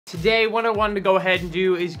Today, what I wanted to go ahead and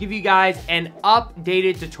do is give you guys an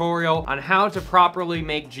updated tutorial on how to properly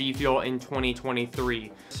make G Fuel in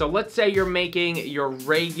 2023. So let's say you're making your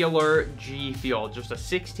regular G Fuel, just a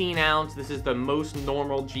 16 ounce. This is the most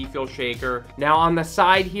normal G Fuel shaker. Now on the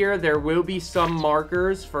side here, there will be some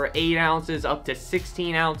markers for 8 ounces up to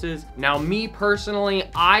 16 ounces. Now me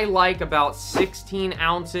personally, I like about 16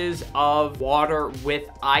 ounces of water with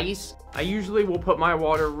ice. I usually will put my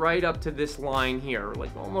water right up to this line here, like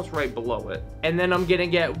almost right below it. And then I'm gonna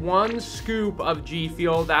get 1 scoop of G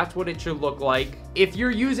Fuel. That's what it should look like. If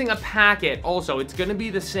you're using a packet, also, it's gonna be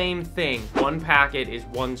the same thing. 1 packet is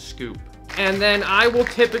 1 scoop. And then I will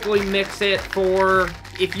typically mix it for,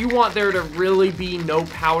 if you want there to really be no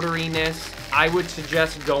powderiness, I would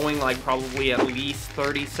suggest going like probably at least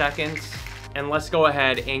 30 seconds. And let's go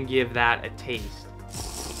ahead and give that a taste.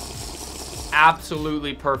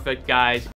 Absolutely perfect, guys.